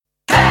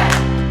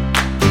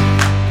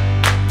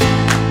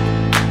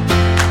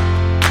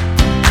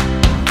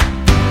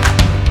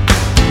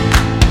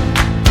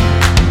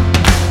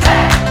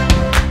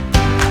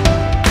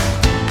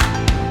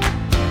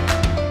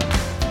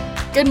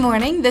Good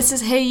morning. This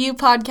is Hey You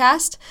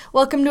Podcast.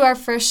 Welcome to our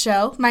first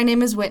show. My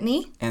name is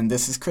Whitney. And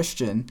this is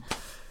Christian.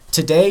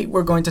 Today,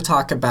 we're going to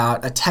talk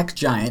about a tech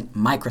giant,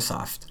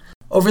 Microsoft.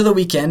 Over the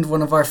weekend,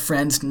 one of our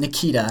friends,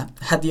 Nikita,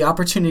 had the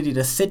opportunity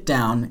to sit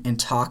down and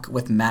talk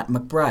with Matt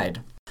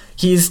McBride.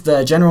 He's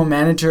the general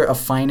manager of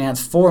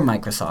finance for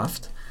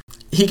Microsoft.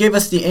 He gave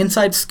us the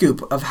inside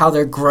scoop of how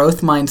their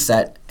growth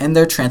mindset and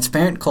their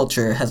transparent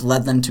culture has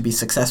led them to be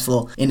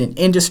successful in an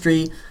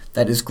industry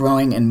that is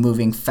growing and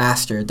moving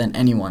faster than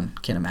anyone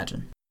can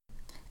imagine.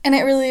 And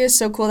it really is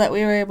so cool that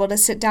we were able to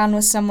sit down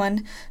with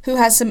someone who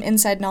has some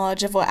inside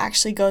knowledge of what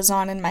actually goes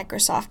on in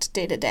Microsoft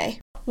day to day.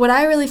 What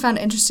I really found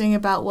interesting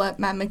about what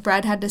Matt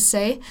McBride had to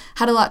say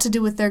had a lot to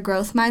do with their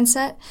growth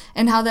mindset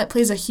and how that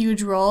plays a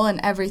huge role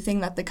in everything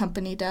that the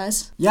company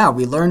does. Yeah,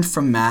 we learned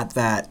from Matt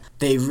that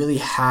they really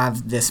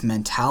have this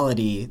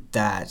mentality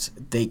that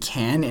they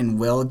can and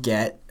will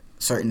get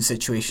certain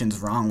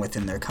situations wrong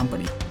within their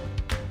company.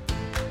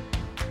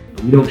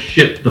 We don't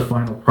ship the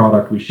final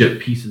product, we ship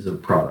pieces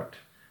of product.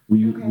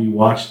 We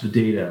watch the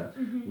data,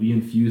 we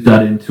infuse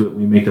that into it,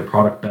 we make the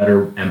product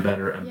better and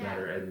better and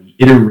better, and we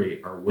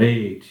iterate our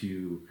way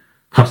to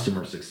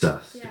customer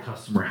success, to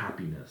customer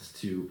happiness,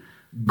 to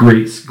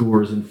great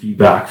scores and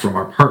feedback from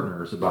our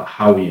partners about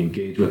how we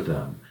engage with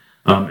them.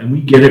 And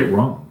we get it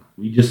wrong.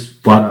 We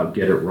just flat out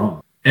get it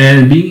wrong.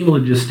 And being able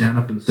to just stand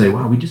up and say,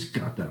 wow, we just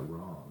got that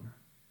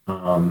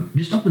wrong,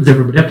 just opens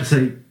everybody up to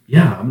say,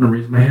 yeah, I'm going to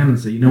raise my hand and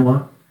say, you know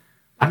what?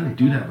 I didn't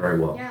do that very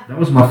well. That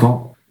was my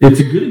fault.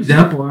 It's a good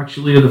example,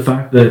 actually, of the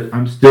fact that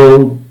I'm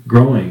still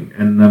growing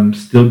and I'm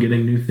still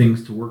getting new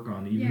things to work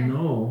on, even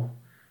though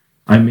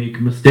I make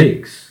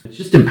mistakes. It's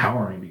just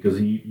empowering because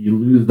you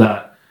lose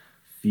that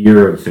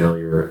fear of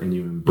failure and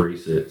you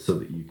embrace it so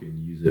that you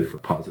can use it for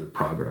positive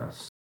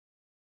progress.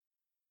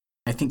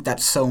 I think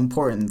that's so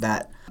important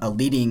that a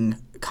leading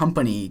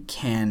company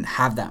can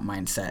have that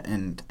mindset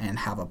and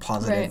have a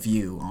positive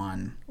view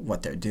on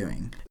what they're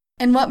doing.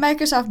 And what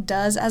Microsoft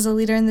does as a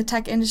leader in the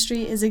tech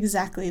industry is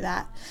exactly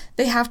that.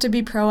 They have to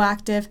be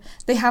proactive,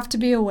 they have to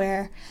be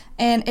aware,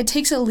 and it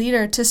takes a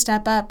leader to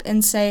step up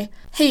and say,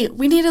 hey,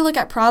 we need to look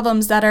at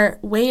problems that are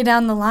way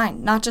down the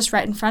line, not just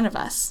right in front of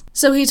us.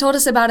 So he told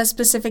us about a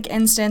specific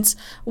instance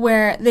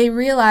where they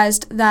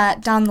realized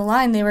that down the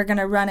line they were going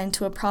to run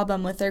into a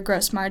problem with their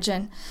gross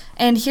margin.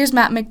 And here's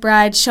Matt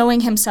McBride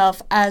showing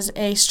himself as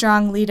a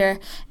strong leader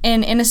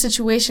and in a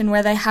situation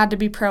where they had to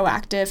be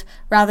proactive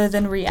rather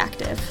than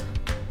reactive.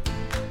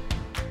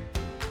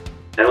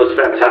 And it was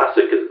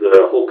fantastic because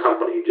the whole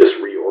company just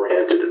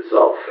reoriented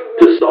itself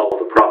to solve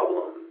the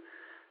problem.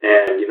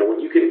 And, when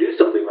you can do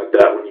something like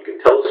that, when you can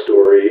tell a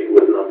story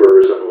with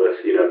numbers and with,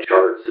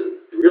 charts and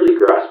really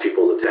grasp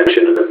people's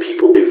attention and then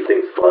people do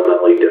things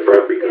fundamentally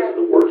different because of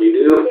the work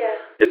you do,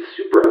 it's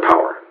super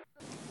empowering.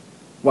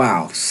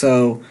 Wow.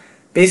 So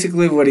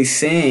basically what he's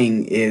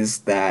saying is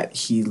that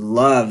he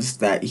loves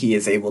that he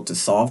is able to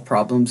solve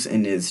problems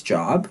in his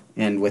job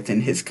and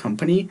within his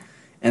company.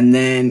 And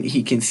then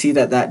he can see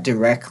that that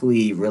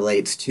directly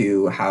relates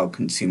to how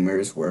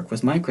consumers work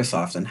with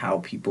Microsoft and how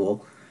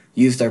people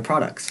use their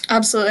products.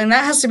 Absolutely. And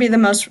that has to be the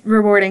most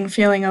rewarding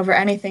feeling over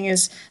anything,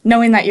 is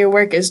knowing that your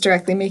work is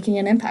directly making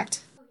an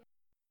impact.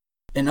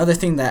 Another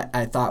thing that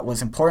I thought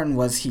was important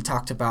was he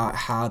talked about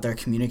how their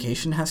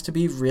communication has to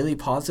be really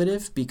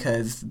positive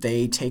because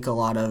they take a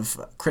lot of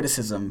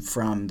criticism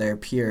from their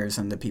peers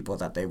and the people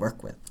that they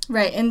work with.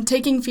 Right, and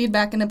taking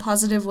feedback in a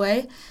positive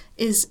way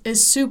is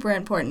super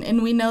important.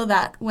 And we know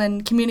that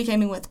when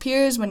communicating with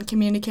peers, when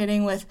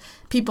communicating with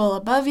people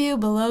above you,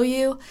 below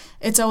you,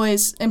 it's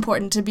always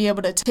important to be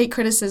able to take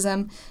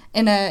criticism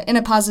in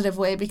a positive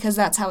way because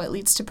that's how it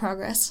leads to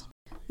progress.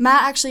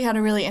 Matt actually had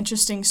a really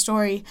interesting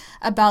story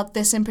about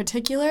this in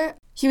particular.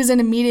 He was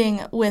in a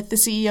meeting with the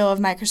CEO of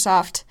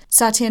Microsoft,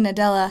 Satya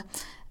Nadella,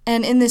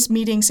 and in this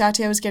meeting,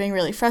 Satya was getting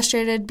really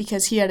frustrated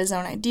because he had his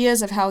own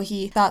ideas of how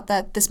he thought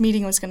that this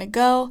meeting was going to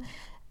go,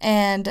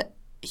 and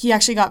he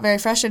actually got very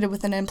frustrated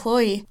with an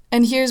employee.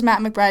 And here's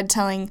Matt McBride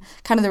telling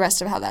kind of the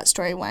rest of how that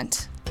story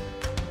went.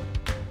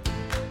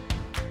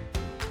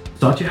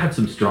 Satya had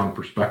some strong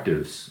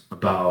perspectives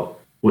about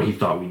what he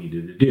thought we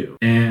needed to do.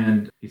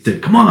 And he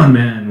said, come on,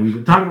 man, we've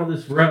been talking about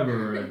this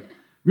forever, and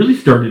really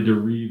started to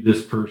read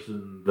this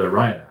person the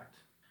riot act.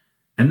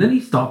 And then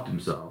he stopped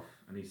himself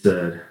and he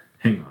said,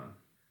 hang on,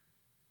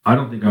 I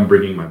don't think I'm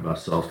bringing my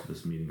best self to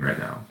this meeting right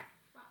now.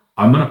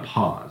 I'm going to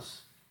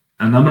pause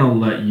and I'm going to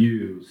let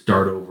you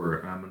start over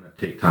and I'm going to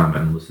take time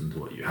and listen to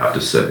what you have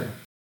to say.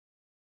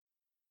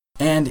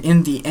 And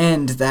in the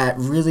end, that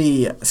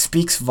really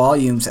speaks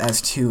volumes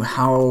as to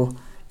how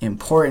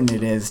important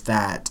it is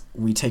that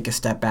we take a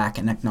step back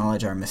and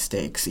acknowledge our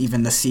mistakes.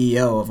 Even the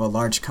CEO of a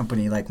large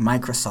company like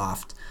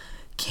Microsoft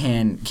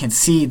can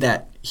see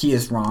that he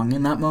is wrong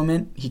in that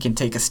moment. He can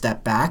take a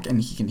step back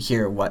and he can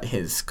hear what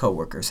his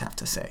coworkers have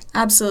to say.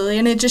 Absolutely,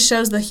 and it just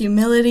shows the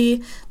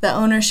humility, the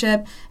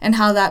ownership, and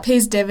how that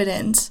pays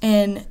dividends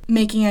in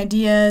making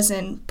ideas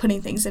and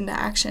putting things into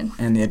action.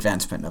 And the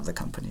advancement of the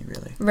company,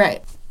 really.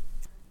 Right.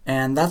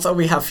 And that's all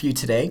we have for you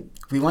today.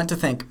 We want to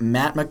thank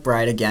Matt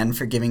McBride again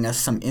for giving us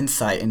some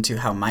insight into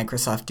how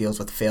Microsoft deals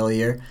with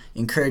failure,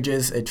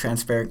 encourages a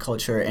transparent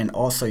culture, and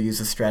also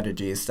uses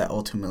strategies that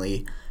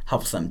ultimately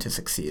helps them to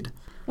succeed.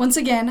 Once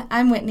again,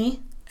 I'm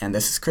Whitney. And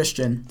this is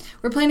Christian.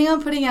 We're planning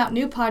on putting out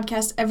new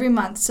podcasts every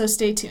month, so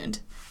stay tuned.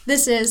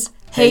 This is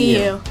Hey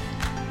You.